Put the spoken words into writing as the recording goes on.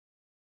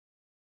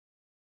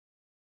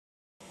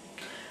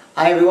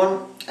Hi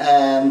everyone,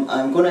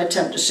 I'm going to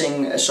attempt to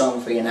sing a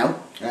song for you now.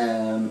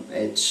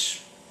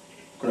 It's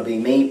going to be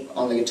me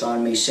on the guitar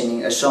and me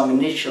singing a song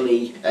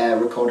initially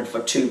recorded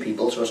for two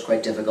people, so it's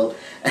quite difficult.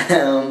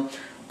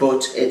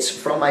 But it's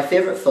from my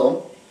favourite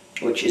film,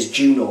 which is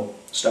Juno,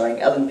 starring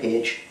Ellen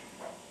Page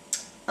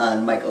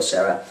and Michael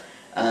Cera.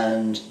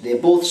 And they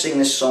both sing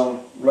this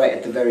song right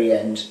at the very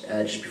end,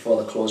 just before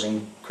the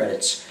closing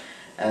credits.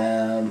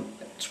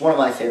 It's one of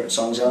my favourite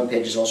songs. Ellen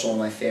Page is also one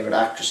of my favourite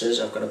actresses.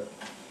 I've got a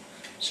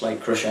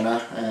slight crush on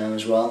her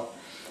as well.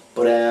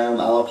 But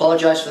I'll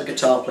apologise for the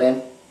guitar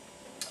playing.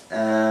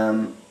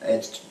 I'm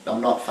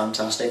not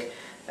fantastic,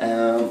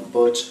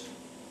 but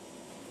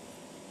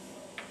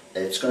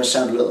it's going to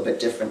sound a little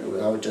bit different to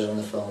how it does on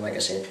the film. Like I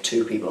said,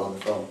 two people on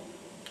the film,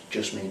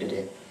 just me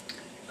today.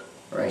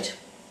 Right,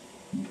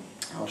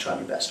 I'll try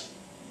my best.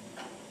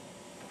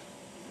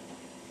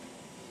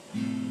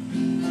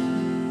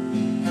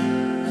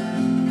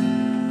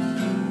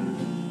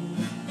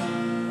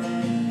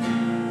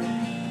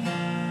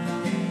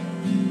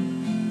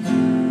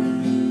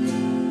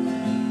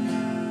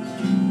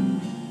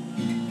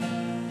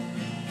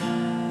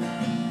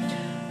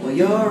 Well,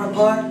 you're a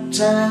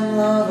part-time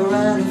lover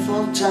and a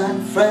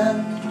full-time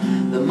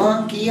friend. The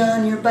monkey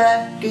on your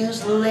back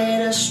is the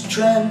latest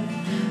trend.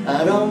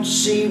 I don't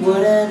see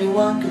what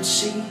anyone could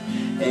see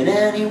in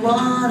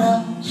anyone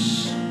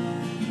else.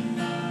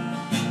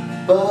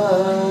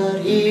 But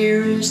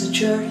here is the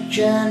church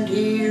and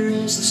here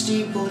is the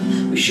steeple.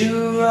 We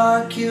sure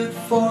are cute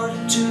for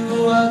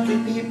two ugly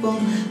people.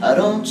 I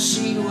don't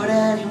see what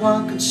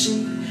anyone could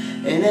see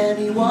in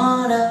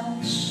anyone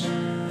else.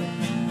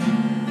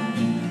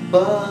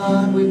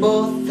 But we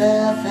both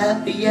have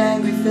happy,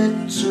 angry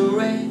fits of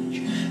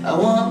rage. I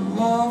want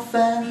more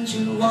fans,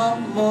 you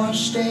want more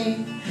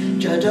stage.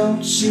 I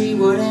don't see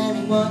what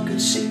anyone could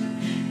see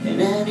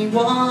in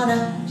anyone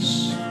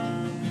else.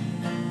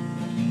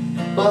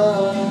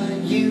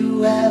 But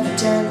you have a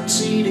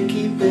tendency to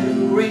keep it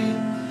real,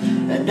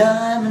 and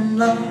I'm in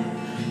love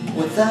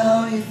with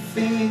how you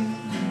feel.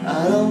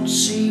 I don't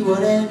see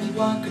what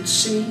anyone could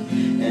see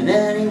in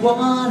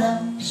anyone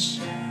else.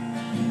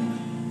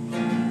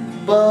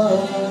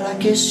 But I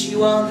kiss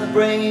you on the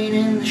brain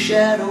in the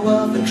shadow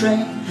of a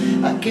train.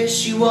 I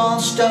kiss you all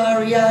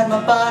starry-eyed, my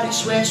body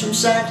sways from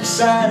side to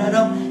side. I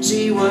don't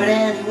see what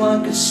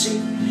anyone could see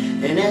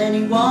in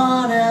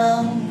anyone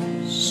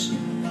else.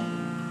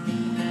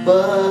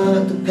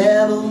 But the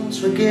pebbles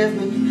forgive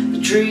me,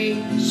 the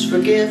trees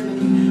forgive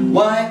me.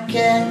 Why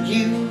can't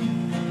you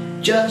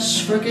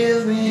just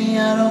forgive me?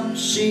 I don't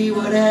see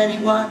what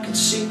anyone could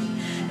see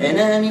in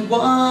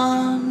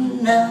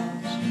anyone else.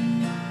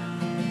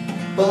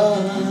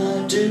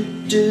 But do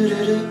do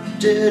do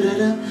do do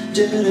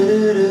do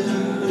do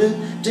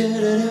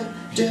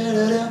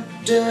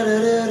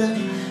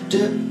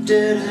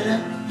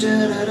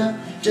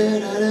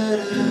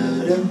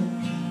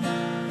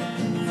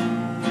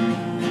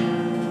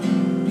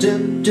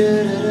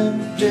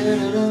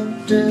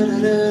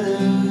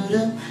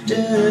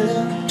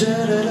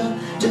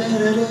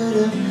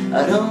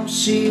I don't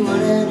see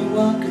what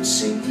anyone could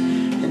see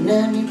in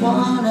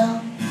anyone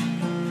else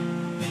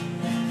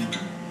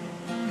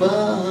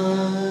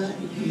but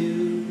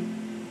you.